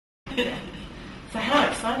So how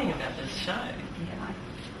exciting about this show? Yeah, I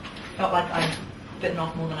felt like I'd bitten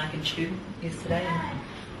off more than I could chew yesterday, and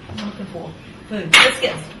I'm looking for food.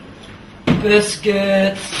 Biscuits.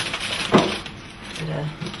 Biscuits. Yeah,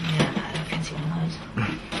 I don't fancy one of those.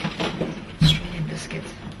 Australian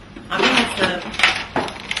biscuits. I mean,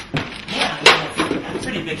 it's a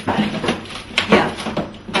pretty big thing. Yeah,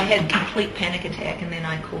 I had a complete panic attack, and then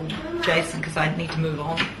I called Jason because I need to move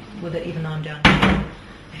on with it, even though I'm down here.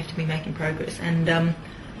 I have to be making progress, and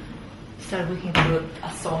started working through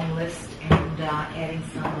a song list and adding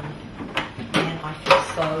some, and I feel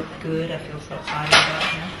so good. I feel so excited about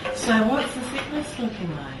it now. So what's the set list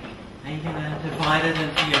looking like? Are you going to divide it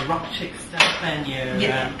into your rock chick stuff and your...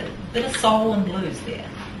 Yeah, a bit of soul and blues there.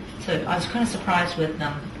 So I was kind of surprised with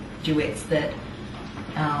duets that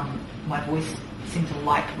my voice seemed to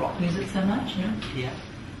like rock music so much, you know. Yeah.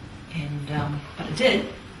 And but it did,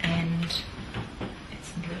 and it's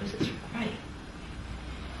some blues. It's great.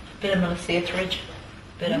 Bit of Melissa Etheridge,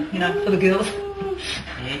 bit of, you know, for the girls.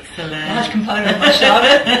 Excellent. Large component of my show.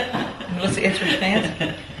 Melissa Etheridge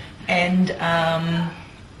fans. And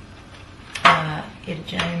Etta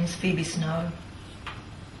James, Phoebe Snow,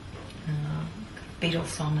 Beatles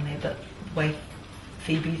song in there, but the way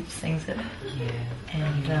Phoebe sings it. Yeah.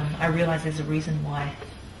 And I realise there's a reason why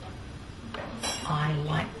I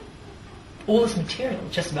like all this material.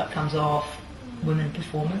 It just about comes off women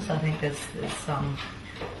performance. I think there's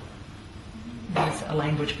a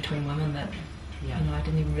language between women that you know I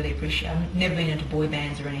didn't even really appreciate. I've never been into boy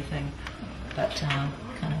bands or anything, but kind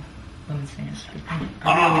of women singers.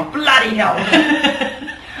 Oh, bloody hell!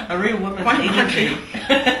 A real woman. One country.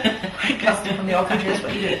 Custom from the old country. That's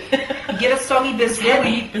what you do. You get a soggy biscuit. How we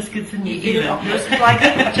eat biscuits in New You eat it Zealand. it's like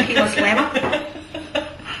a tequila slammer.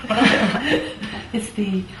 It's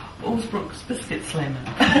the Allsbrooks biscuit slammer.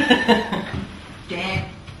 Damn.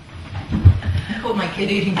 I caught my kid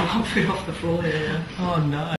eating dog food off the floor there. Oh no.